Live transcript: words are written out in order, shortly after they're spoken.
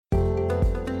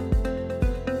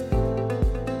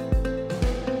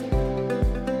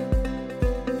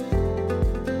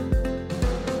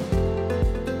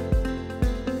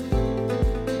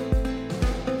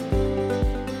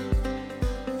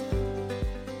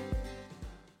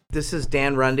This is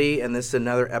Dan Runde, and this is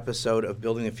another episode of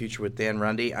Building the Future with Dan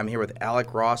Runde. I'm here with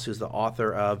Alec Ross, who's the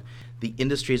author of The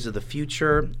Industries of the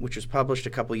Future, which was published a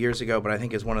couple years ago, but I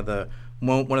think is one of the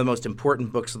most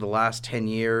important books of the last 10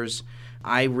 years.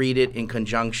 I read it in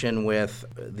conjunction with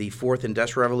The Fourth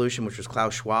Industrial Revolution, which was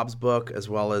Klaus Schwab's book, as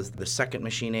well as The Second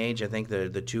Machine Age, I think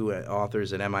the two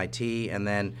authors at MIT. And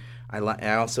then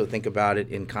I also think about it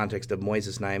in context of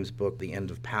Moises Naim's book, The End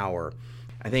of Power.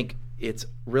 I think it's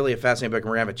really a fascinating book, and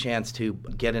we're going to have a chance to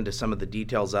get into some of the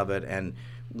details of it and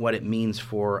what it means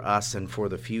for us and for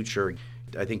the future.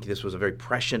 I think this was a very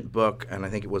prescient book, and I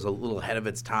think it was a little ahead of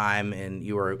its time, and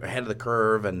you were ahead of the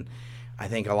curve, and I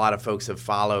think a lot of folks have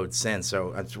followed since.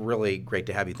 So it's really great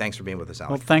to have you. Thanks for being with us, Alec.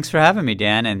 Well, thanks for having me,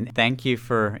 Dan, and thank you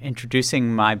for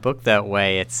introducing my book that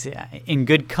way. It's in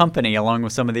good company along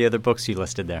with some of the other books you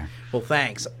listed there. Well,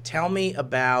 thanks. Tell me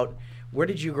about, where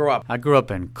did you grow up? I grew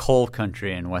up in coal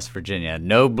country in West Virginia.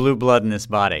 No blue blood in this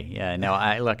body. Yeah, no.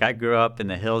 I grew up in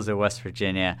the hills of West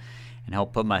Virginia and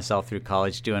helped put myself through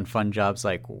college doing fun jobs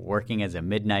like working as a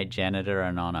midnight janitor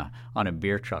and on a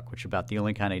beer truck, which are about the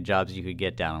only kind of jobs you could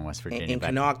get down in West Virginia. In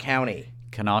Kanawha County.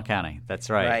 Kanawha County, that's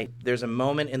right. Right. There's a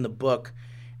moment in the book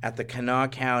at the Kanawha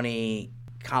County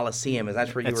Coliseum. Is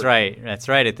that where you were? That's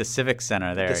right, at the Civic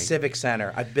Center there. The Civic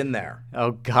Center. I've been there.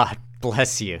 Oh, God.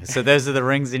 Bless you. So those are the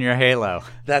rings in your halo.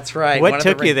 That's right. What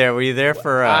took you there? Were you there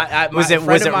for was it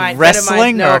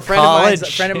wrestling or college? A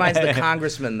friend of mine's the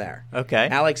congressman there. Okay.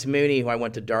 Alex Mooney, who I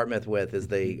went to Dartmouth with, is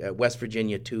the West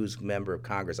Virginia 2's member of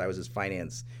Congress. I was his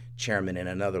finance chairman in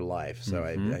another life, so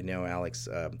I know Alex.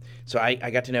 So I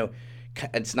got to know.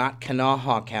 It's not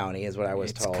Kanawha County, is what I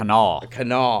was told. It's Kanawha.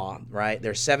 Kanawha, right?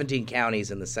 There's 17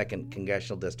 counties in the 2nd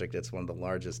Congressional District. It's one of the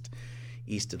largest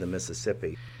east of the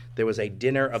Mississippi. There was a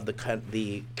dinner of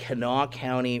the Kanawha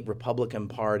County Republican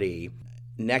Party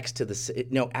next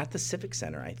to at the Civic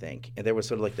Center, I think. And there was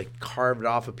sort of like they carved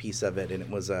off a piece of it, and it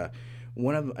was an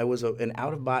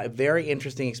very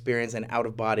interesting experience, an out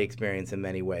of body experience in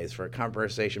many ways, for a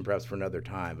conversation perhaps for another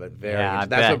time. But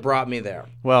that's what brought me there.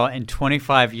 Well, and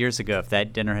 25 years ago, if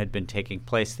that dinner had been taking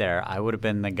place there, I would have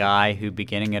been the guy who,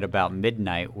 beginning at about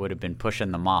midnight, would have been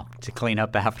pushing the mop to clean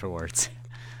up afterwards.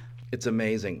 It's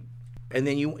amazing. And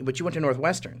then you went to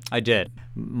Northwestern. I did.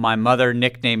 My mother,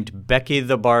 nicknamed Becky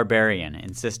the Barbarian,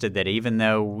 insisted that even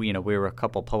though we were a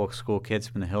couple public school kids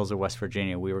from the hills of West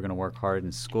Virginia, we were going to work hard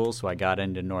in school. So I got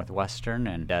into Northwestern,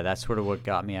 and that's sort of what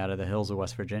got me out of the hills of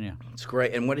West Virginia. That's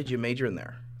great. And what did you major in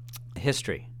there?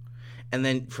 History. And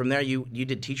then from there, you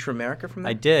did Teach for America from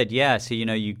there? I did, yeah. So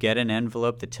you get an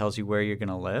envelope that tells you where you're going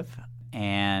to live.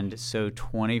 And so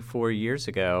 24 years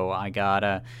ago, I got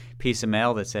a piece of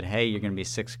mail that said, hey, you're going to be a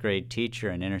 6th grade teacher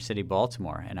in inner city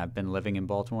Baltimore. And I've been living in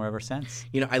Baltimore ever since.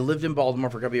 I lived in Baltimore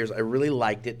for a couple of years. I really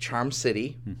liked it. Charm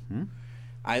City. Mm-hmm.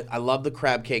 I love the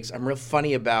crab cakes. I'm real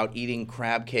funny about eating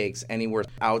crab cakes anywhere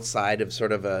outside of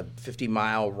sort of a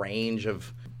 50-mile range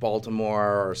of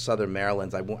Baltimore or Southern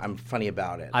Maryland. I'm funny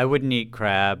about it. I wouldn't eat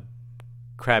crab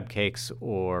cakes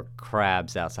or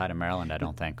crabs outside of Maryland, I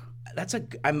don't think.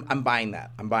 I'm buying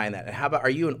that. And how about, are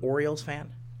you an Orioles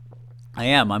fan? I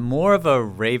am. I'm more of a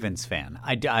Ravens fan.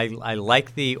 I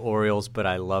like the Orioles, but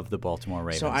I love the Baltimore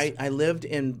Ravens. So I lived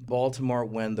in Baltimore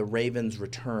when the Ravens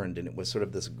returned, and it was sort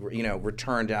of this,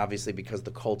 returned obviously because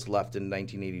the Colts left in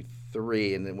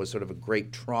 1983, and it was sort of a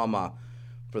great trauma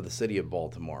for the city of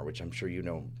Baltimore, which I'm sure you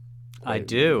know. I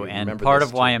do, and part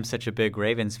of why I'm such a big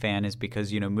Ravens fan is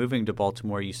because, moving to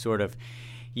Baltimore,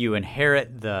 you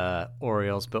inherit the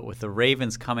Orioles, but with the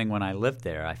Ravens coming when I lived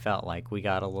there, I felt like we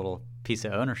got a little piece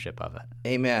of ownership of it.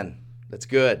 Amen. That's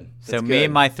good. Me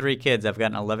and my 3 kids, I've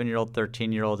got an 11-year-old,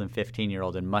 13-year-old, and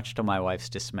 15-year-old, and much to my wife's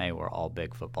dismay, we're all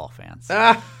big football fans.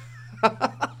 That's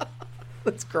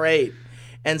great.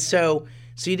 And so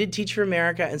you did Teach for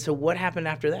America, and so what happened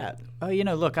after that? Oh,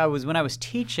 look, when I was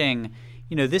teaching,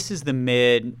 this is the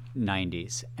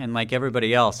mid-'90s, and like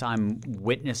everybody else, I'm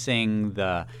witnessing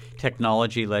the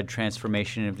technology-led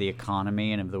transformation of the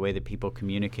economy and of the way that people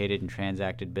communicated and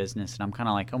transacted business, and I'm kind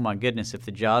of like, oh my goodness, if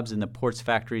the jobs in the ports,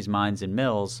 factories, mines, and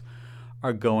mills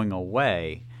are going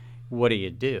away, what do you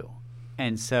do?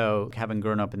 And so, having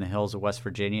grown up in the hills of West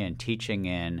Virginia and teaching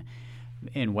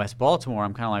in West Baltimore,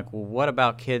 I'm kind of like, well, what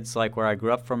about kids like where I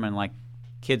grew up from and like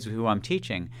kids who I'm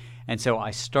teaching? And so I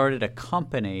started a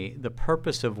company, the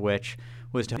purpose of which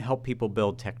was to help people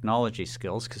build technology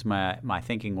skills, because my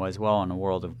thinking was, well, in a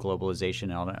world of globalization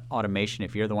and automation,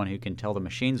 if you're the one who can tell the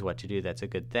machines what to do, that's a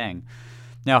good thing.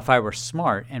 Now, if I were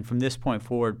smart, and from this point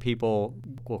forward, people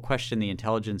will question the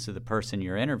intelligence of the person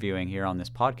you're interviewing here on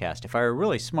this podcast. If I were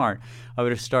really smart, I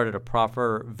would have started a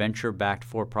proper venture-backed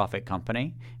for-profit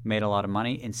company, made a lot of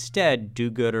money. Instead,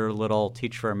 do-gooder little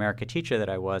Teach for America teacher that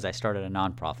I was, I started a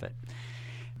nonprofit.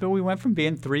 But we went from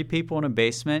being 3 people in a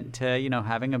basement to,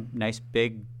 having a nice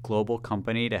big global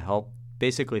company to help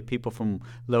basically people from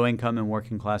low-income and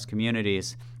working-class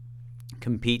communities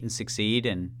compete and succeed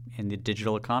in the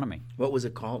digital economy. What was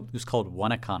it called? It was called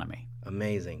One Economy.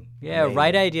 Amazing. Yeah, Amazing.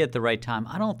 Right idea at the right time.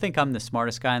 I don't think I'm the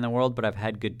smartest guy in the world, but I've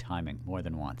had good timing more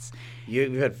than once.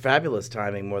 You've had fabulous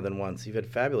timing more than once. You've had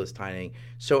fabulous timing.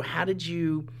 So how did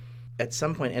you, at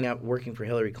some point, end up working for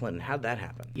Hillary Clinton? How did that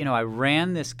happen? I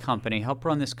ran this company, helped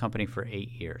run this company for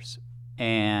 8 years.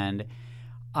 And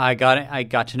I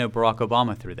got to know Barack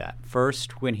Obama through that.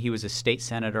 First, when he was a state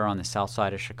senator on the south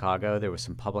side of Chicago, there was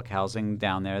some public housing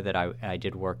down there that I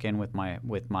did work in with my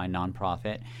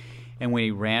nonprofit. And when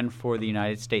he ran for the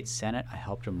United States Senate, I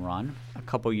helped him run a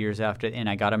couple years after, and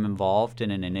I got him involved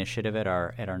in an initiative at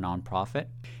our nonprofit.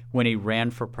 When he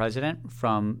ran for president,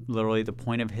 from literally the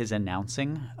point of his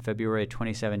announcing, February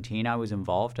 2017, I was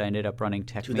involved. I ended up running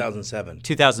 2007.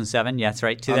 2007, yeah, that's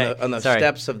right. On the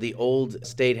steps of the old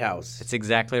State House. That's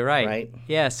exactly right. Right?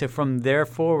 Yeah, so from there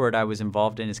forward, I was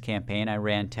involved in his campaign. I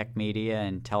ran tech media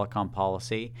and telecom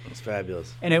policy. That's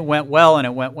fabulous. And it went well, at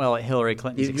Hillary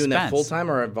Clinton's expense. You doing that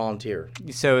full-time or a volunteer?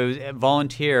 So it was a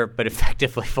volunteer, but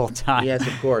effectively full-time. Yes,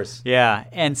 of course. Yeah,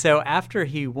 and so after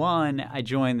he won, I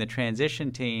joined the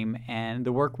transition team, and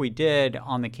the work we did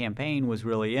on the campaign was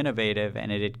really innovative,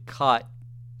 and it had caught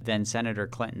then Senator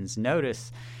Clinton's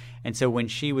notice. And so when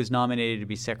she was nominated to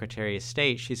be Secretary of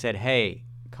State, she said, hey,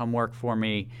 come work for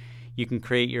me. You can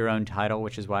create your own title,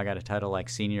 which is why I got a title like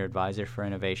Senior Advisor for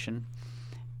Innovation,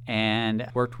 and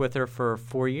worked with her for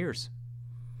 4 years.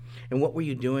 And what were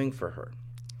you doing for her?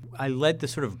 I led the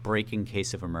sort of breaking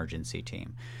case of emergency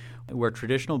team. Where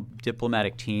traditional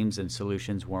diplomatic teams and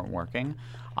solutions weren't working,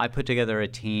 I put together a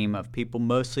team of people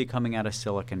mostly coming out of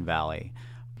Silicon Valley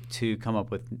to come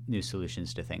up with new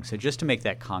solutions to things. So just to make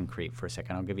that concrete for a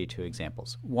second, I'll give you 2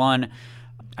 examples. One,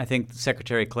 I think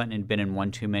Secretary Clinton had been in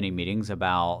one too many meetings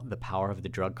about the power of the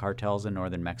drug cartels in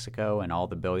northern Mexico and all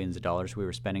the billions of dollars we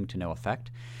were spending to no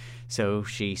effect. So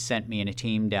she sent me and a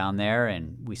team down there,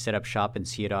 and we set up shop in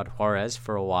Ciudad Juarez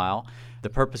for a while, the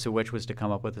purpose of which was to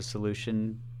come up with a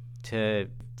solution to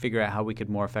figure out how we could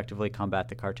more effectively combat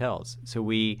the cartels. So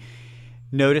we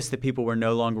noticed that people were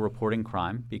no longer reporting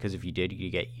crime, because if you did,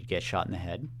 you get shot in the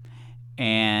head.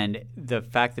 And the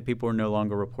fact that people were no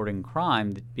longer reporting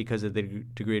crime because of the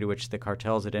degree to which the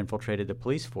cartels had infiltrated the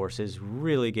police forces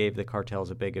really gave the cartels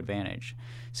a big advantage.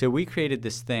 So we created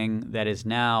this thing that is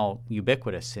now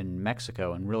ubiquitous in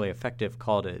Mexico and really effective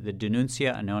called the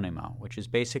Denuncia Anónima, which is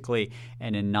basically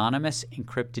an anonymous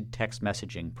encrypted text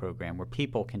messaging program where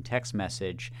people can text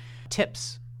message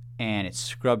tips, and it's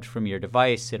scrubbed from your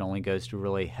device. It only goes to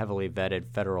really heavily vetted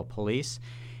federal police.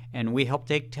 And we helped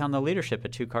take down the leadership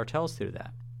of 2 cartels through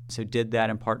that. So did that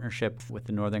in partnership with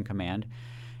the Northern Command.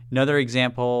 Another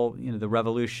example, the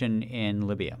revolution in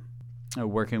Libya.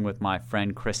 Working with my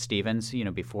friend Chris Stevens,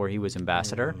 before he was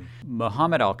ambassador.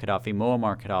 Mohammed al-Gaddafi,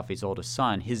 Muammar Gaddafi's oldest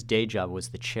son, his day job was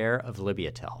the chair of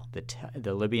Libyatel,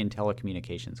 the Libyan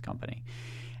telecommunications company.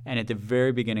 And at the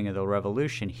very beginning of the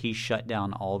revolution, he shut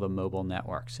down all the mobile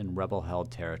networks in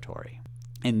rebel-held territory.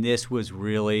 And this was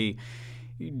really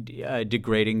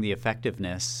degrading the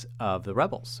effectiveness of the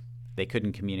rebels. They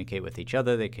couldn't communicate with each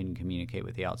other. They couldn't communicate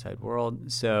with the outside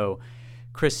world. So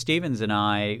Chris Stevens and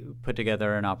I put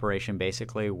together an operation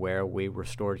basically where we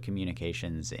restored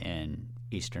communications in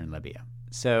eastern Libya.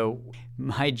 So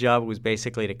my job was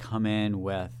basically to come in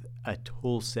with a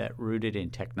tool set rooted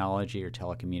in technology or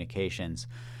telecommunications,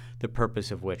 the purpose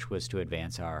of which was to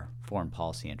advance our foreign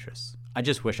policy interests. I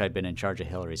just wish I'd been in charge of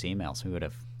Hillary's emails. We would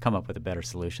have come up with a better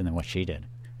solution than what she did.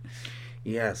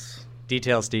 Yes.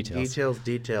 Details.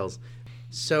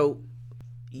 So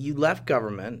you left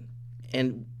government,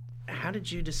 and how did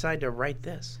you decide to write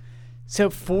this? So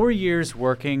 4 years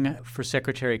working for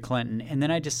Secretary Clinton, and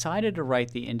then I decided to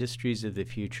write the Industries of the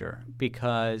Future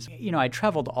because, I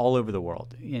traveled all over the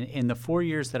world. In the 4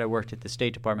 years that I worked at the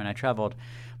State Department,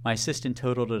 my assistant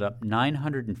totaled it up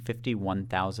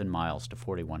 951,000 miles to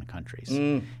 41 countries.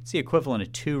 It's the equivalent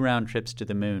of 2 round trips to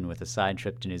the moon with a side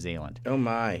trip to New Zealand. Oh,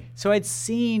 my. So I'd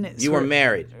seen... You were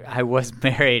married. I was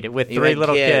married with 3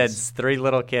 little kids.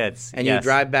 And yes. You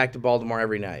drive back to Baltimore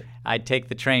every night. I'd take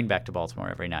the train back to Baltimore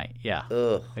every night, yeah.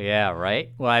 Ugh. Yeah,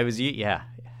 right? Well,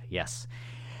 yes.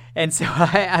 And so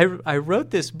I wrote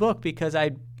this book because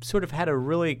I sort of had a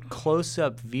really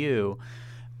close-up view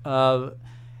of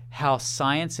how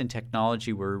science and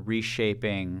technology were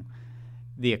reshaping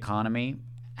the economy,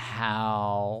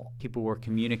 how people were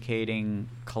communicating,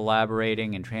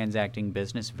 collaborating, and transacting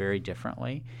business very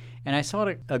differently. And I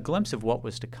saw a glimpse of what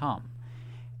was to come.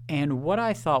 And what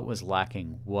I thought was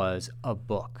lacking was a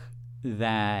book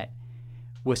that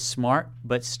was smart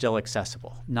but still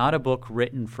accessible. Not a book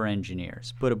written for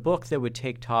engineers, but a book that would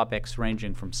take topics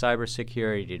ranging from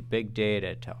cybersecurity to big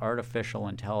data to artificial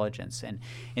intelligence. And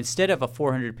instead of a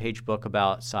 400-page book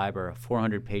about cyber, a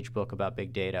 400-page book about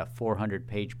big data, a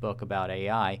 400-page book about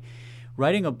AI,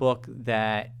 writing a book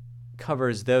that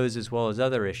covers those as well as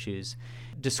other issues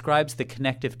describes the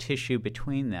connective tissue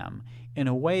between them in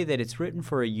a way that it's written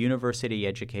for a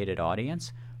university-educated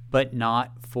audience, but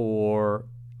not for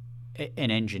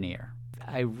an engineer.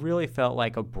 I really felt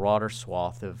like a broader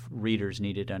swath of readers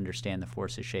needed to understand the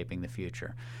forces shaping the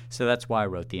future. So that's why I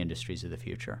wrote The Industries of the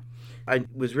Future. I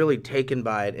was really taken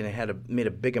by it, and it made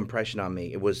a big impression on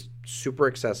me. It was super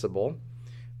accessible,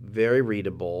 very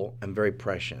readable, and very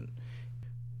prescient.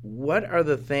 What are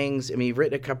the things, you've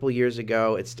written a couple years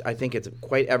ago. I think it's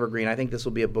quite evergreen. I think this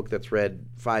will be a book that's read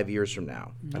 5 years from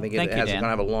now. I think it's going to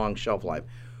have a long shelf life.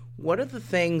 What are the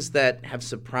things that have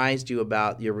surprised you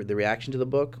about the reaction to the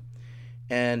book?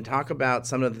 And talk about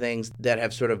some of the things that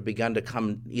have sort of begun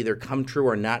to either come true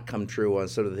or not come true on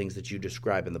sort of the things that you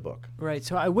describe in the book. Right.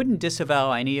 So I wouldn't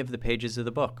disavow any of the pages of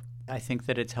the book. I think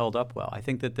that it's held up well. I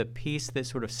think that the piece that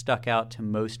sort of stuck out to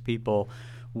most people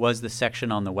was the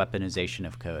section on the weaponization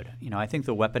of code. I think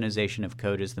the weaponization of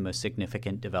code is the most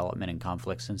significant development in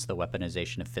conflict since the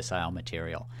weaponization of fissile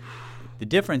material. The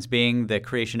difference being the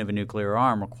creation of a nuclear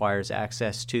arm requires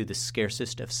access to the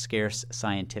scarcest of scarce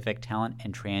scientific talent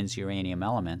and transuranium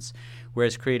elements,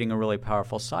 whereas creating a really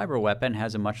powerful cyber weapon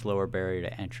has a much lower barrier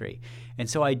to entry. And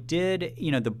so I did,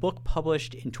 the book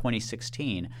published in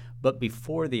 2016, but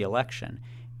before the election,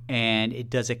 and it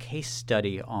does a case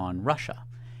study on Russia.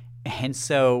 And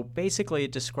so basically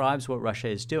it describes what Russia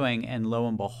is doing, and lo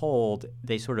and behold,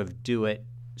 they sort of do it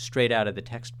straight out of the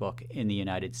textbook in the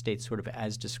United States, sort of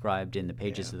as described in the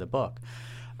pages of the book.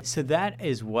 So that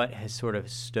is what has sort of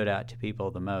stood out to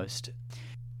people the most.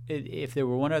 If there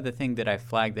were one other thing that I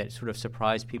flagged that sort of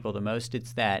surprised people the most,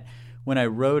 it's that when I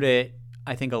wrote it,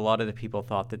 I think a lot of the people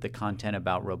thought that the content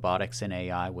about robotics and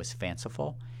AI was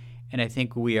fanciful. And I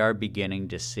think we are beginning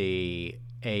to see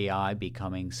AI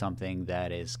becoming something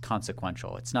that is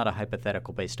consequential. It's not a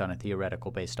hypothetical based on a theoretical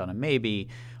based on a maybe,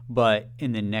 but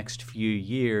in the next few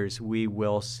years, we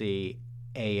will see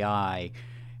AI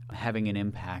having an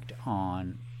impact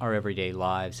on our everyday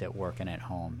lives at work and at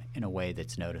home in a way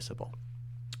that's noticeable.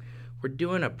 We're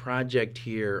doing a project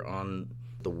here on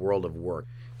the world of work.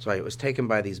 So I was taken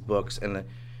by these books, and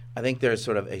I think there's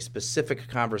sort of a specific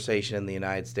conversation in the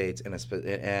United States,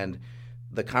 and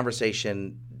the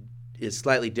conversation is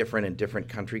slightly different in different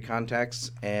country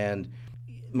contexts. And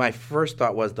my first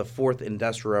thought was the fourth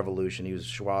industrial revolution, use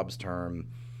Schwab's term,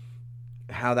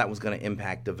 how that was going to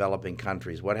impact developing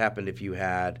countries. What happened if you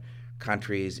had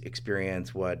countries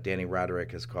experience what Danny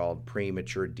Roderick has called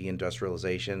premature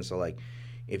deindustrialization? So like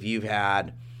if you've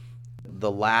had the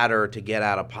ladder to get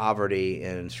out of poverty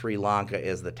in Sri Lanka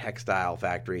is the textile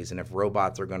factories, and if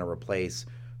robots are going to replace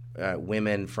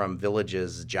women from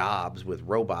villages' jobs with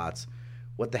robots,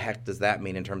 what the heck does that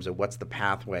mean in terms of what's the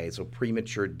pathway? So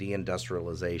premature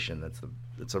deindustrialization,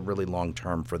 that's a really long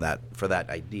term for that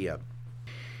idea.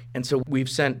 And so we've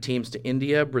sent teams to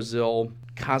India, Brazil,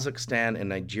 Kazakhstan, and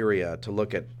Nigeria to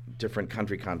look at different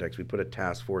country contexts. We put a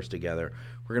task force together.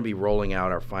 We're going to be rolling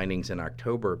out our findings in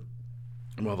October,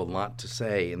 and we'll have a lot to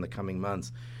say in the coming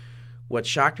months. What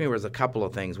shocked me was a couple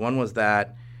of things. One was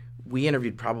that we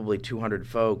interviewed probably 200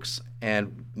 folks,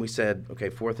 and we said, okay,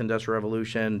 fourth industrial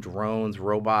revolution, drones,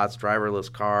 robots,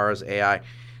 driverless cars, AI.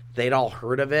 They'd all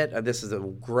heard of it. This is a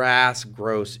gross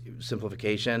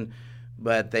simplification,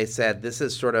 but they said this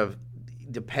is sort of,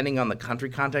 depending on the country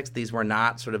context, these were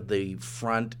not sort of the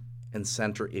front and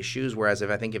center issues, whereas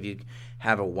if you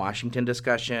have a Washington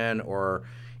discussion or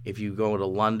if you go to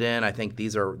London, I think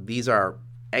these are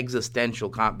existential.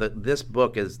 This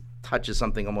book touches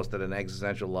something almost at an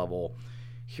existential level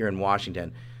here in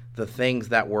Washington. The things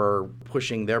that were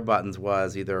pushing their buttons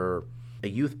was either a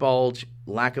youth bulge,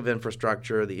 lack of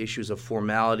infrastructure, the issues of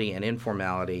formality and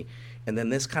informality, and then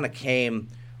this kind of came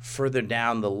further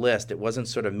down the list. It wasn't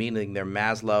sort of meeting their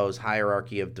Maslow's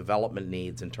hierarchy of development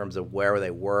needs in terms of where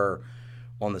they were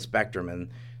on the spectrum. And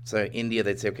so India,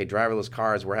 they'd say, okay, driverless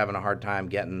cars, we're having a hard time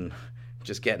getting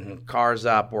cars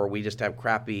up, or we just have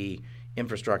crappy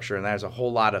infrastructure, and there's a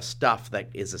whole lot of stuff that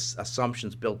is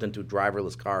assumptions built into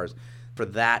driverless cars for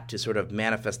that to sort of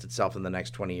manifest itself in the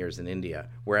next 20 years in India.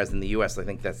 Whereas in the U.S., I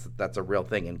think that's a real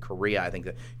thing. In Korea, I think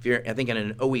that I think in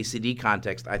an OECD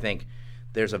context, I think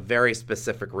there's a very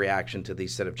specific reaction to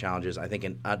these set of challenges. I think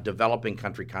in a developing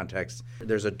country context,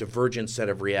 there's a divergent set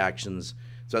of reactions.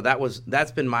 So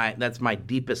that's my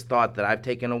deepest thought that I've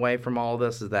taken away from all of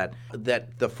this, is that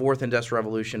the fourth industrial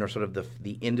revolution, or sort of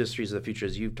the industries of the future,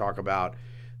 as you talk about,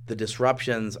 the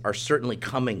disruptions are certainly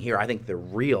coming here. I think they're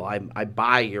real. I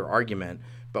buy your argument.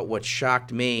 But what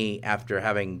shocked me after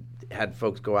having had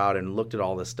folks go out and looked at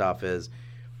all this stuff is,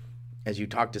 as you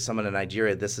talk to someone in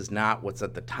Nigeria, this is not what's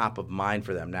at the top of mind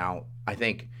for them. Now, I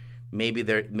think maybe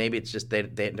it's just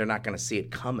they're not going to see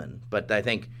it coming. But I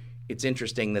think it's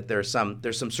interesting that there's some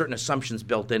certain assumptions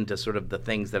built into sort of the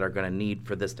things that are going to need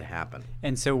for this to happen.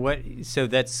 And so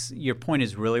that's your point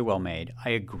is really well made. I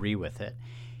agree with it.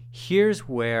 Here's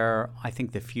where I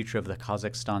think the future of the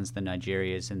Kazakhstans, the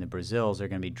Nigerias, and the Brazils are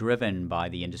going to be driven by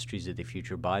the industries of the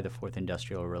future, by the fourth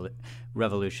industrial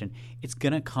revolution. It's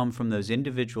going to come from those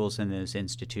individuals and those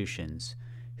institutions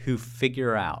who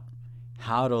figure out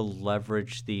how to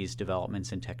leverage these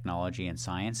developments in technology and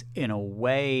science in a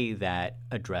way that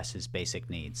addresses basic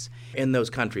needs. In those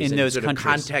countries,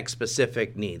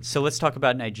 context-specific needs. So let's talk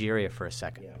about Nigeria for a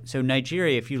second. Yeah. So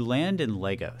Nigeria, if you land in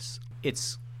Lagos,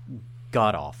 it's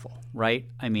god-awful, right?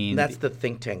 I mean, that's the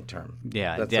think tank term.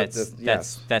 Yeah,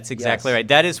 that's exactly right.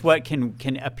 That is what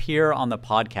can appear on the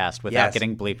podcast without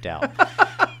getting bleeped out.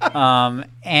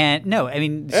 And no, I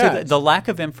mean, so the lack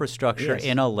of infrastructure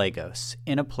in a Lagos,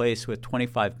 in a place with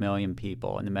 25 million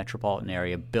people in the metropolitan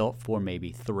area, built for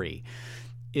maybe 3,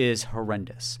 is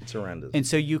horrendous. It's horrendous. And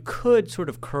so you could sort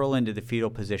of curl into the fetal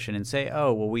position and say,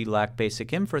 oh, well, we lack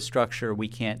basic infrastructure. We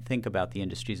can't think about the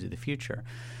industries of the future.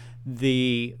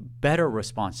 The better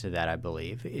response to that, I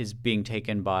believe, is being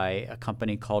taken by a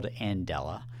company called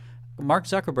Andela. Mark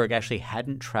Zuckerberg actually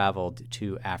hadn't traveled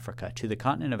to Africa, to the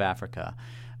continent of Africa,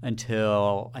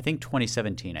 until, I think,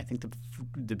 2017. I think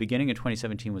the beginning of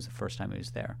 2017 was the first time he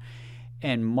was there.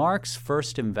 And Mark's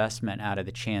first investment out of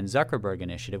the Chan Zuckerberg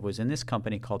initiative was in this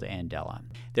company called Andela.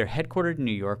 They're headquartered in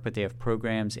New York, but they have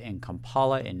programs in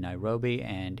Kampala, in Nairobi,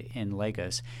 and in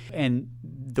Lagos. And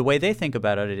the way they think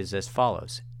about it is as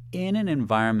follows. In an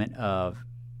environment of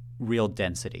real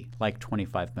density, like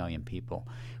 25 million people,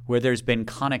 where there's been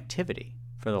connectivity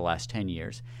for the last 10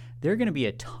 years, there are going to be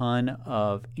a ton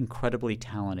of incredibly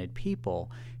talented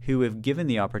people who, if given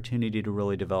the opportunity to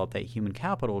really develop that human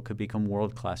capital, could become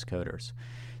world-class coders.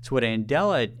 So what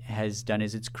Andela has done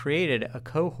is it's created a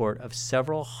cohort of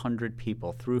several hundred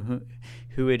people through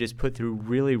who it has put through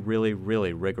really, really,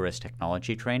 really rigorous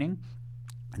technology training.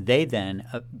 They then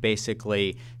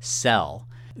basically sell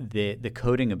the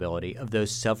coding ability of those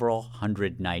several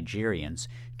hundred Nigerians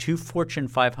to Fortune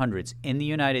 500s in the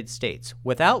United States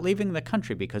without leaving the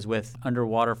country, because with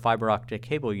underwater fiber optic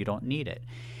cable, you don't need it.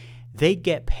 They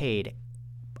get paid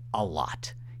a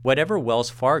lot. Whatever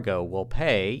Wells Fargo will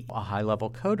pay a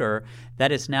high-level coder,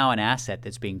 that is now an asset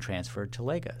that's being transferred to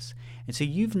Lagos. And so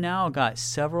you've now got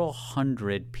several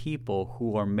hundred people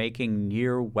who are making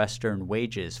near Western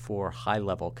wages for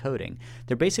high-level coding.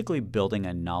 They're basically building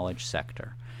a knowledge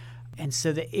sector. And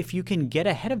so that if you can get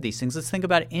ahead of these things, let's think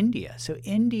about India. So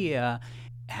India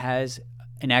has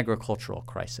an agricultural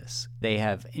crisis. They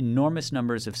have enormous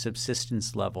numbers of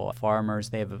subsistence level farmers.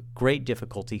 They have a great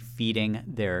difficulty feeding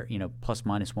their, plus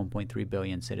minus 1.3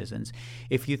 billion citizens.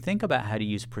 If you think about how to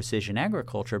use precision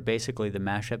agriculture, basically the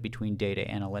mashup between data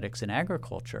analytics and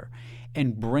agriculture,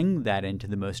 and bring that into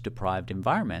the most deprived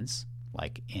environments,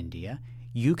 like India,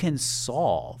 you can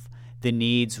solve the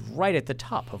needs right at the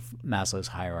top of Maslow's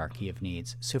hierarchy of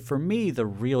needs. So for me, the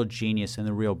real genius and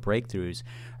the real breakthroughs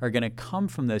are going to come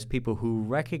from those people who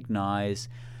recognize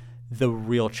the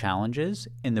real challenges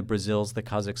in the Brazils, the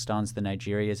Kazakhstans, the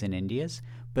Nigerias, and Indias,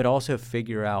 but also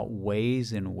figure out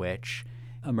ways in which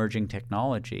emerging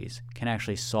technologies can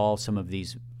actually solve some of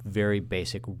these very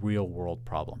basic real-world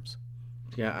problems.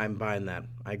 Yeah, I'm buying that.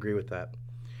 I agree with that.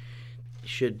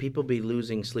 Should people be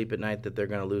losing sleep at night that they're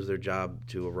going to lose their job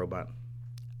to a robot?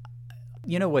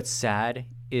 You know what's sad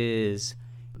is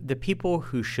the people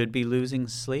who should be losing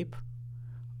sleep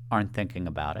aren't thinking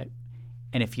about it.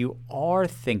 And if you are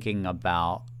thinking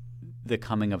about the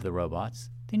coming of the robots,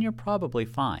 then you're probably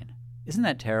fine. Isn't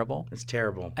that terrible? It's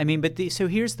terrible. I mean, so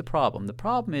here's the problem. The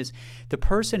problem is the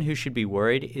person who should be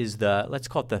worried is let's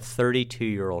call it the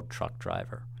 32-year-old truck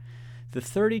driver. The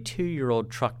 32-year-old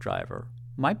truck driver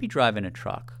might be driving a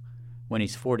truck when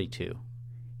he's 42.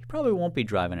 He probably won't be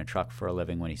driving a truck for a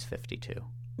living when he's 52.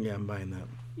 Yeah, I'm buying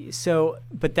that. So,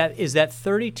 but that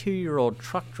 32-year-old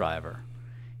truck driver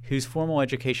whose formal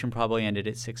education probably ended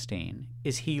at 16,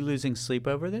 is he losing sleep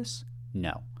over this?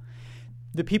 No.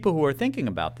 The people who are thinking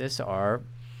about this are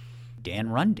Dan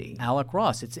Runde, Alec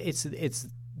Ross. It's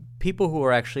people who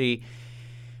are actually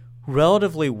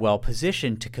relatively well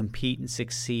positioned to compete and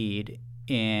succeed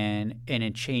in a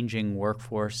changing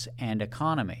workforce and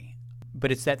economy.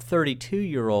 But it's that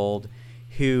 32-year-old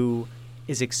who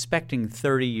is expecting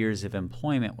 30 years of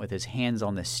employment with his hands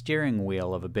on the steering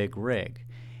wheel of a big rig.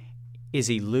 Is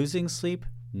he losing sleep?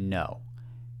 No.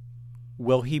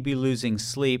 Will he be losing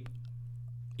sleep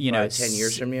 10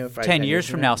 years from you? 10 years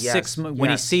from now, yes. 6 months,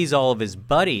 when he sees all of his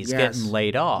buddies getting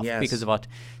laid off because of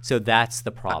so that's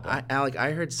the problem. Alec,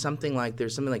 I heard something like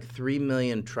there's something like 3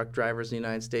 million truck drivers in the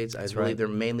United States. I believe they're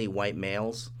mainly white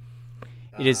males.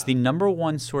 It is the number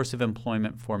one source of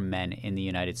employment for men in the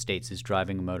United States is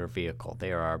driving a motor vehicle.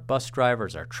 They are our bus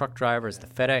drivers, our truck drivers, the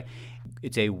FedEx.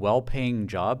 It's a well-paying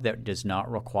job that does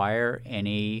not require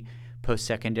any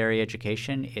post-secondary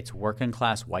education. It's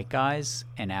working-class white guys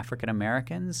and African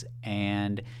Americans,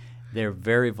 and they're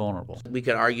very vulnerable. We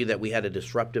could argue that we had a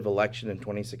disruptive election in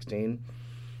 2016.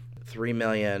 3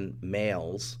 million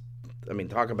males. I mean,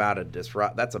 talk about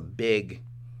that's a big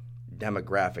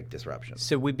demographic disruption.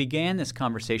 So we began this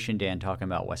conversation, Dan, talking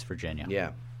about West Virginia.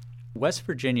 Yeah. West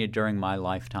Virginia during my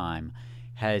lifetime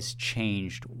has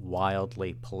changed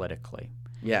wildly politically.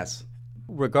 Yes.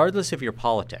 Regardless of your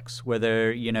politics,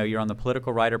 whether you're on the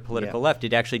political right or political left,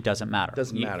 it actually doesn't matter.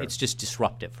 Doesn't matter. It's just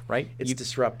disruptive, right? It's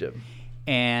disruptive.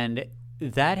 And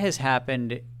that has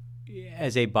happened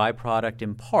as a byproduct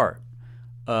in part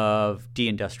of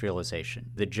deindustrialization.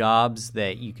 The jobs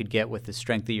that you could get with the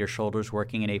strength of your shoulders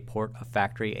working in a port, a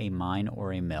factory, a mine,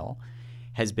 or a mill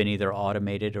has been either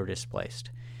automated or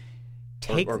displaced.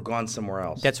 Or gone somewhere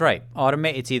else. That's right.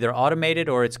 It's either automated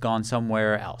or it's gone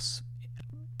somewhere else.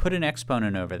 Put an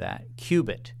exponent over that, cube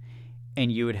it,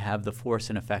 and you would have the force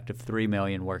and effect of 3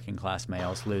 million working-class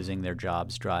males losing their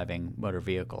jobs driving motor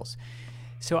vehicles.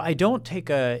 So I don't take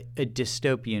a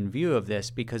dystopian view of this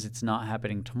because it's not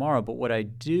happening tomorrow, but what I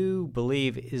do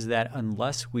believe is that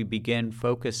unless we begin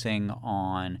focusing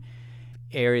on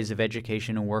areas of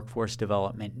education and workforce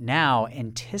development now,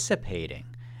 anticipating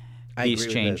these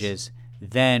changes,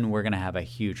 then we're going to have a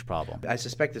huge problem. I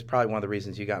suspect it's probably one of the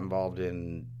reasons you got involved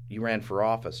in you ran for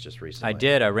office just recently. I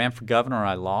did. I ran for governor.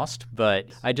 I lost, but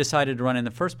I decided to run in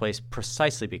the first place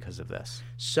precisely because of this.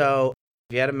 So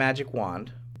if you had a magic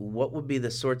wand, what would be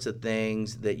the sorts of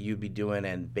things that you'd be doing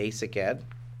in basic ed?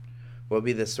 What would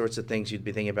be the sorts of things you'd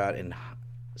be thinking about in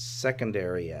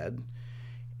secondary ed?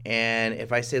 And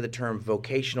if I say the term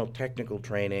vocational technical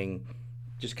training,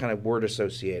 just kind of word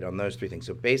associate on those three things.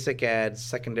 So basic ed,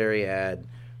 secondary ed,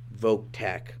 voc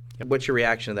tech. What's your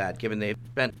reaction to that, given they've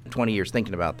spent 20 years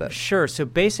thinking about this? Sure. So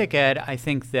basic ed, I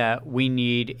think that we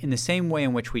need, in the same way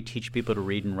in which we teach people to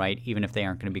read and write, even if they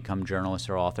aren't going to become journalists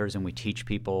or authors, and we teach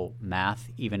people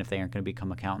math, even if they aren't going to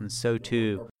become accountants, so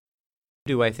too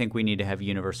do I think we need to have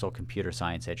universal computer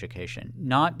science education.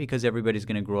 Not because everybody's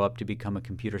going to grow up to become a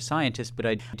computer scientist, but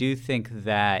I do think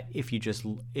that if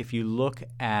you look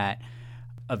at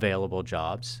available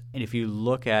jobs, and if you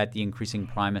look at the increasing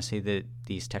primacy that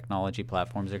these technology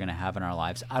platforms are going to have in our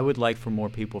lives, I would like for more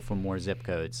people from more zip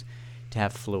codes to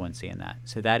have fluency in that.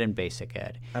 So that in basic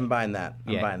ed. I'm buying that.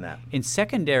 I'm buying that. In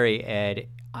secondary ed,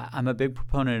 I'm a big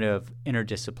proponent of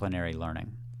interdisciplinary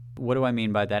learning. What do I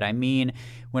mean by that? I mean,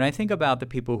 when I think about the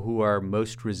people who are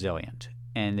most resilient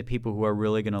and the people who are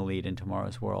really going to lead in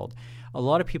tomorrow's world, a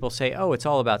lot of people say, oh, it's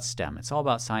all about STEM. It's all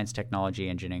about science, technology,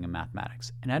 engineering, and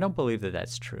mathematics. And I don't believe that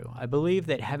that's true. I believe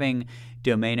that having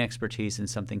domain expertise in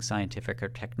something scientific or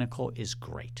technical is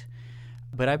great.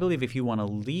 But I believe if you want to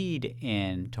lead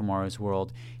in tomorrow's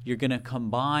world, you're going to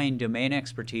combine domain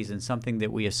expertise in something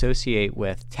that we associate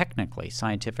with technically,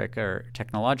 scientific or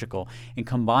technological, and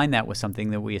combine that with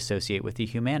something that we associate with the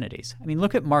humanities. I mean,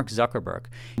 look at Mark Zuckerberg.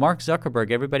 Mark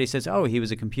Zuckerberg, everybody says, oh, he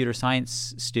was a computer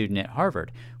science student at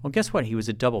Harvard. Well, guess what? He was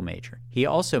a double major. He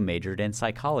also majored in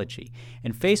psychology.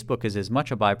 And Facebook is as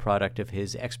much a byproduct of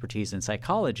his expertise in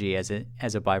psychology as a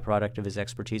byproduct of his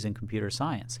expertise in computer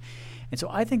science. And so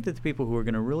I think that the people who are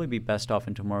going to really be best off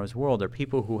in tomorrow's world are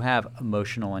people who have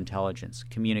emotional intelligence,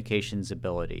 communications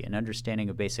ability, an understanding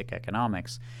of basic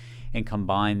economics, and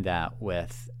combine that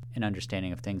with an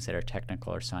understanding of things that are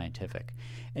technical or scientific.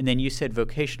 And then you said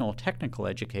vocational technical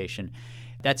education.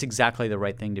 That's exactly the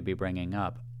right thing to be bringing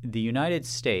up. The United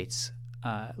States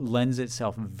lends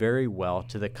itself very well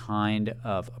to the kind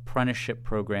of apprenticeship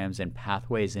programs and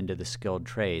pathways into the skilled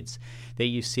trades that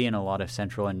you see in a lot of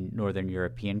Central and Northern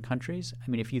European countries. I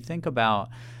mean, if you think about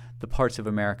the parts of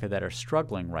America that are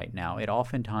struggling right now, it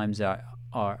oftentimes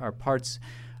are parts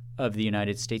of the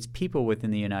United States, people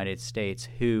within the United States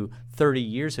who 30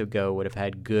 years ago would have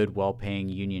had good, well-paying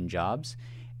union jobs,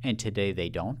 and today they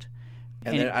don't.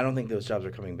 And I don't think those jobs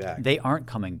are coming back. They aren't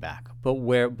coming back.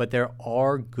 But there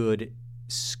are good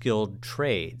skilled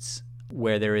trades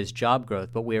where there is job growth,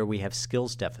 but where we have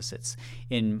skills deficits.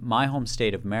 In my home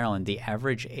state of Maryland, the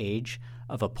average age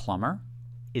of a plumber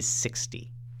is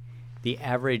 60. The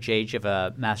average age of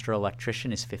a master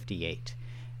electrician is 58.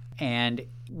 And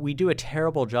we do a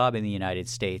terrible job in the United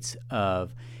States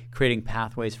of creating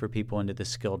pathways for people into the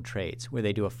skilled trades, where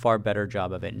they do a far better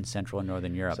job of it in Central and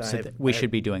Northern Europe. So we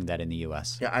should be doing that in the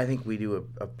U.S. Yeah, I think we do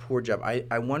a poor job.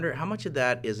 I wonder how much of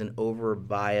that is an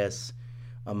over-bias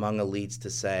among elites to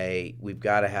say we've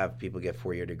got to have people get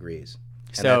 4-year degrees.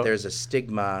 And that there's a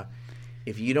stigma.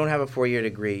 If you don't have a 4-year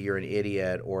degree, you're an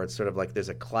idiot, or it's sort of like there's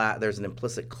an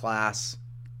implicit class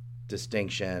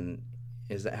distinction.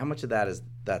 How much of that is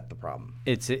that the problem?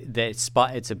 It's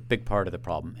a big part of the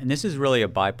problem, and this is really a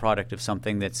byproduct of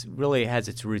something that's really has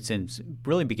its roots in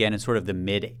really began in sort of the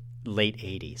late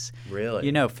 80s. Really?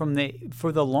 You know,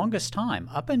 for the longest time,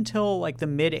 up until like the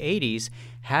mid 80s,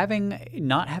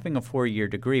 not having a 4-year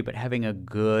degree, but having a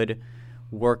good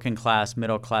working class,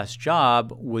 middle class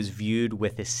job was viewed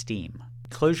with esteem.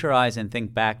 Close your eyes and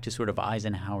think back to sort of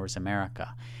Eisenhower's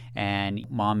America. And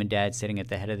mom and dad sitting at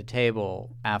the head of the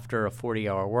table after a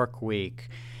 40-hour work week.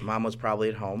 Mom was probably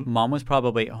at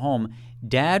home.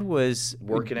 Dad was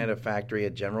working at a factory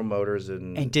at General Motors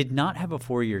and did not have a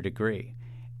 4-year degree.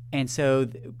 And so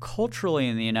culturally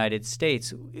in the United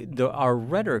States, our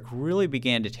rhetoric really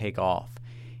began to take off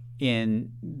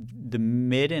in the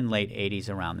mid and late 80s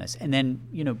around this. And then,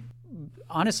 you know,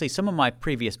 honestly, some of my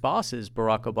previous bosses,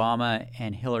 Barack Obama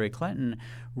and Hillary Clinton,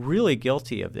 really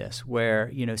guilty of this, where,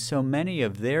 you know, so many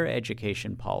of their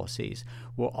education policies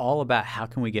were all about how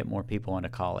can we get more people into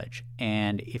college.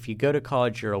 And if you go to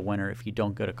college, you're a winner. If you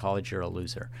don't go to college, you're a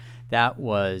loser. That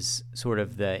was sort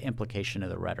of the implication of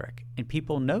the rhetoric. And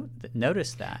people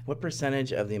noticed that. What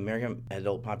percentage of the American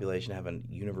adult population have a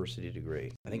university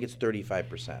degree? I think it's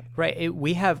 35%. Right.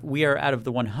 We are out of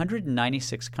the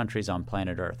 196 countries on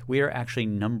planet Earth, we are actually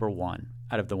number one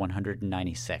out of the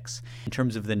 196 in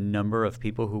terms of the number of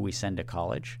people who we send to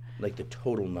college. Like the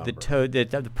total number. The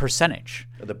percentage.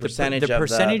 The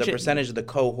percentage of the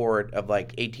cohort of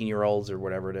like 18-year-olds or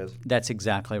whatever it is. That's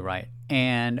exactly right.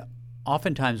 And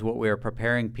oftentimes what we're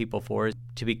preparing people for is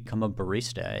to become a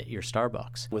barista at your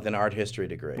Starbucks. With an art history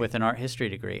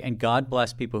degree. And God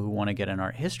bless people who want to get an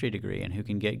art history degree and who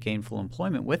can get gainful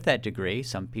employment with that degree.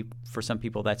 For some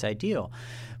people, that's ideal.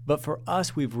 But for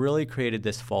us, we've really created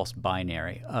this false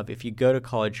binary of if you go to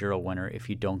college, you're a winner. If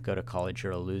you don't go to college,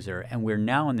 you're a loser. And we're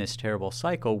now in this terrible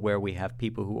cycle where we have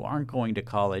people who aren't going to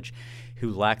college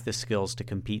who lack the skills to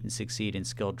compete and succeed in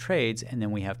skilled trades. And then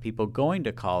we have people going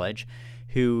to college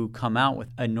who come out with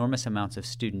enormous amounts of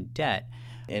student debt.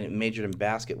 And it majored in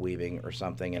basket weaving or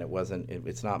something, and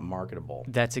it's not marketable.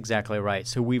 That's exactly right.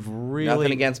 So we've really...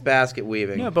 Nothing against basket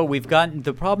weaving. No, but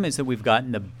the problem is that we've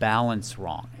gotten the balance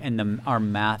wrong, and our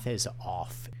math is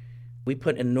off. We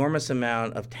put enormous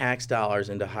amount of tax dollars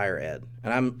into higher ed,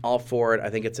 and I'm all for it. I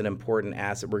think it's an important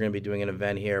asset. We're going to be doing an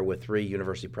event here with 3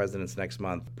 university presidents next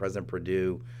month, President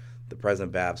Perdue, the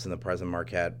President Babson, and the President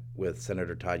Marquette, with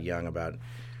Senator Todd Young about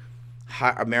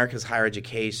America's higher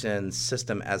education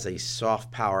system as a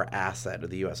soft power asset of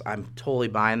the U.S. I'm totally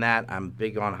buying that. I'm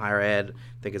big on higher ed.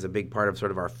 I think it's a big part of sort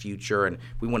of our future, and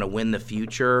we want to win the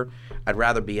future. I'd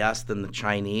rather be us than the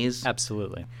Chinese.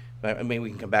 Absolutely. But, I mean,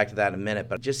 we can come back to that in a minute,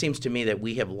 but it just seems to me that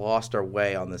we have lost our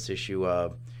way on this issue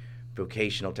of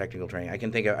vocational technical training. I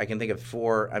can think of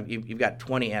 4. You've got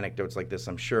 20 anecdotes like this,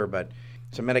 I'm sure, but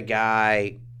so I met a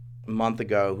guy a month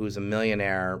ago who's a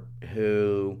millionaire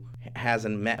who has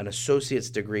an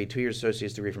associate's degree, 2-year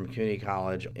associate's degree from community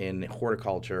college in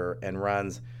horticulture, and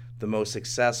runs the most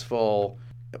successful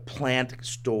plant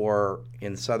store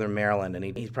in southern Maryland. And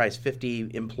he probably has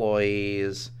 50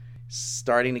 employees,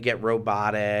 starting to get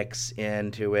robotics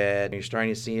into it. And you're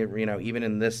starting to see it, you know, even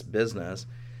in this business.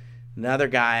 Another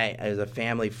guy is a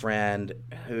family friend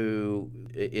who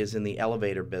is in the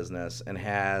elevator business and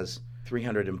has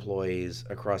 300 employees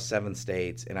across 7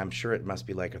 states, and I'm sure it must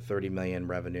be like a $30 million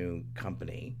revenue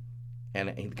company. And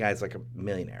the guy's like a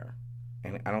millionaire.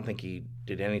 And I don't think he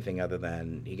did anything other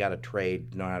than he got a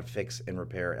trade, know how to fix and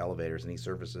repair elevators, and he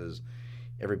services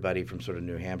everybody from sort of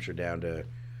New Hampshire down to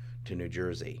New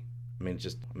Jersey.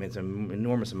 It's an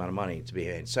enormous amount of money to be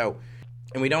made. So,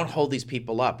 and we don't hold these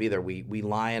people up either. We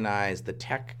lionize the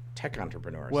tech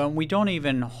entrepreneurs. Well, we don't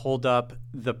even hold up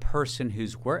the person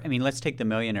who's let's take the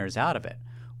millionaires out of it.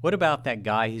 What about that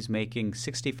guy who's making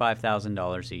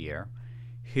 $65,000 a year?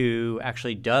 who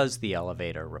actually does the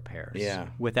elevator repairs. Yeah.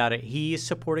 Without it, he is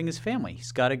supporting his family.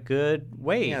 He's got a good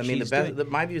wage. Yeah, I mean,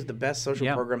 my view is the best social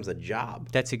program's a job.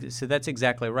 That's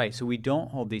exactly right. So we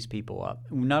don't hold these people up.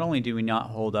 Not only do we not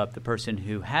hold up the person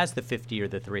who has the 50 or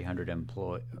the 300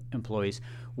 employees,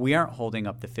 we aren't holding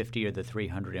up the 50 or the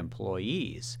 300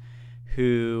 employees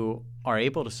who are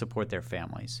able to support their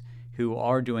families, who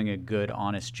are doing a good,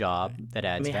 honest job that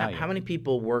adds value. How many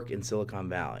people work in Silicon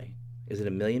Valley? Is it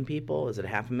 1 million people? Is it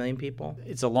 500,000 people?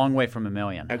 It's a long way from 1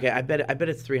 million. Okay, I bet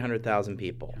it's 300,000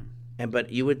 people. But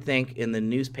you would think in the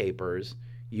newspapers,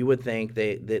 you would think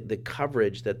the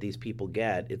coverage that these people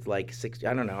get, it's like 60.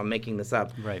 I don't know. I'm making this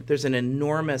up. Right. There's an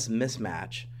enormous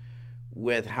mismatch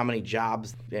with how many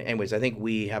jobs. Anyways, I think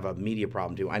we have a media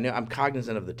problem too. I know I'm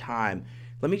cognizant of the time.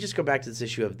 Let me just go back to this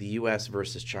issue of the U.S.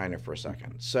 versus China for a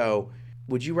second. So,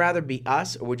 would you rather be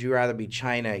us or would you rather be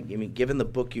China? I mean, given the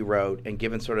book you wrote and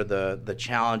given sort of the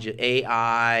challenge of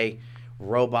AI,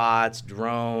 robots,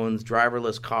 drones,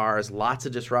 driverless cars, lots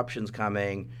of disruptions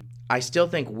coming, I still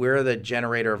think we're the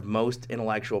generator of most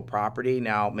intellectual property.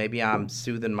 Now, maybe I'm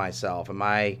soothing myself. Am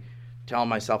I telling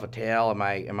myself a tale?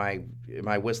 Am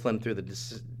I whistling through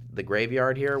the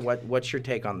graveyard here? What's your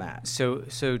take on that? So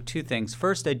two things.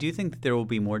 First, I do think that there will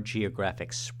be more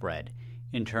geographic spread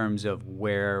in terms of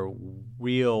where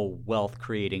real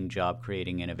wealth-creating,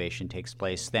 job-creating innovation takes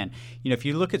place. Then, if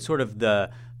you look at sort of the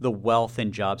wealth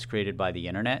and jobs created by the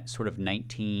internet, sort of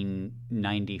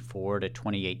 1994 to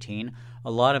 2018,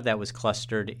 a lot of that was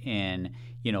clustered in,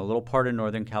 a little part of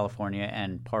Northern California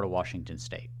and part of Washington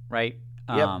State, right?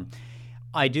 Yep.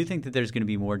 I do think that there's going to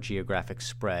be more geographic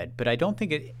spread, but I don't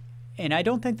think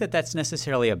that that's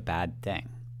necessarily a bad thing.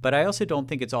 But I also don't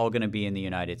think it's all going to be in the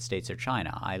United States or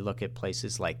China. I look at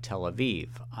places like Tel Aviv.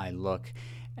 I look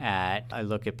at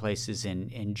places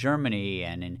in Germany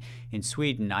and in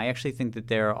Sweden. I actually think that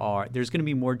there's going to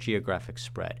be more geographic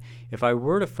spread. If I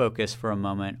were to focus for a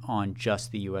moment on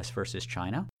just the U.S. versus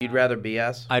China, you'd rather be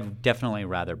us? I'd definitely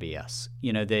rather be us.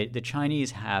 The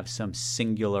Chinese have some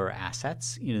singular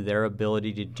assets. Their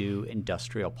ability to do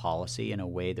industrial policy in a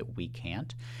way that we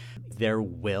can't. Their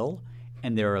will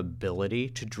and their ability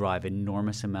to drive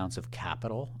enormous amounts of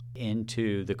capital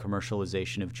into the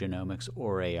commercialization of genomics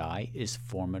or AI is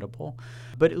formidable.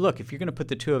 But look, if you're going to put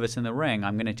the two of us in the ring,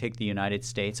 I'm going to take the United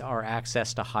States, our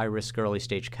access to high-risk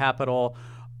early-stage capital,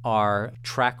 our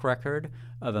track record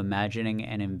of imagining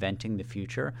and inventing the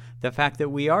future, the fact that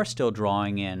we are still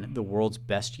drawing in the world's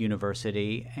best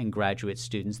university and graduate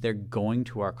students. They're going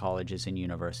to our colleges and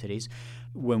universities.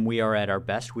 When we are at our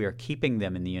best, we are keeping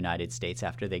them in the United States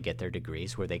after they get their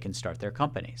degrees where they can start their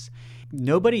companies.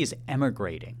 Nobody is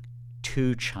emigrating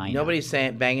to China. Nobody's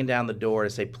banging down the door to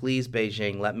say, please,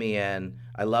 Beijing, let me in.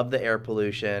 I love the air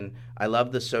pollution. I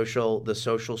love the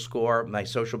social score, my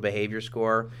social behavior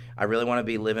score. I really want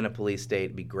to live in a police state.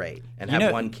 It'd be great. And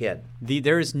have one kid.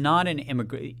 There is not an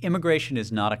immigration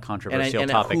is not a controversial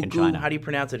topic huku, in China. How do you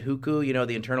pronounce it? Huku,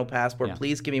 the internal passport. Yeah.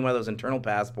 Please give me one of those internal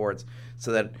passports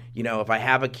so that, if I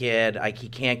have a kid, he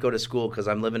can't go to school because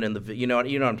I'm living in the, you know what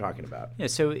I'm talking about. Yeah,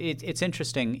 so it's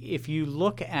interesting. If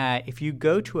you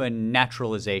go to a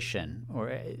naturalization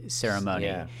or ceremony.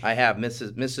 Yeah, I have.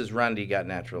 Mrs. Rundy got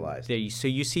naturalized. So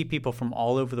you see people from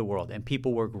all over the world, and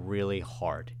people work really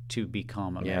hard to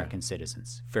become American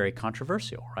citizens. Very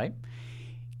controversial, right?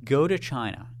 Go to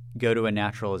China. Go to a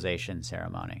naturalization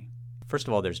ceremony. First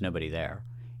of all, there's nobody there.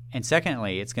 And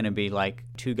secondly, it's going to be like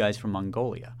two guys from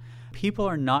Mongolia. People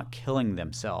are not killing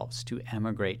themselves to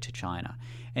emigrate to China.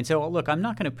 And so, look, I'm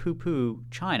not going to poo-poo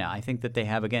China. I think that they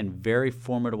have, again, very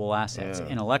formidable assets,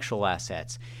 intellectual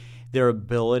assets. Their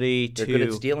ability to... They're good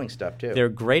at stealing stuff, too. They're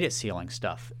great at stealing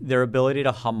stuff. Their ability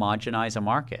to homogenize a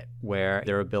market, where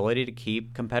their ability to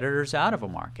keep competitors out of a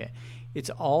market. It's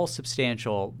all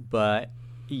substantial, but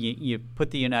you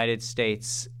put the United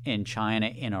States and China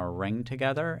in a ring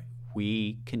together,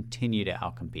 we continue to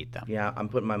outcompete them. Yeah, I'm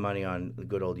putting my money on the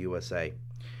good old USA.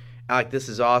 Alec, this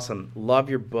is awesome. Love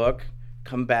your book.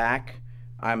 Come back.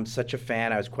 I'm such a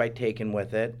fan. I was quite taken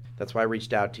with it. That's why I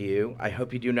reached out to you. I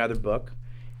hope you do another book.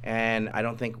 And I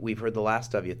don't think we've heard the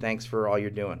last of you. Thanks for all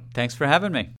you're doing. Thanks for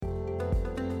having me.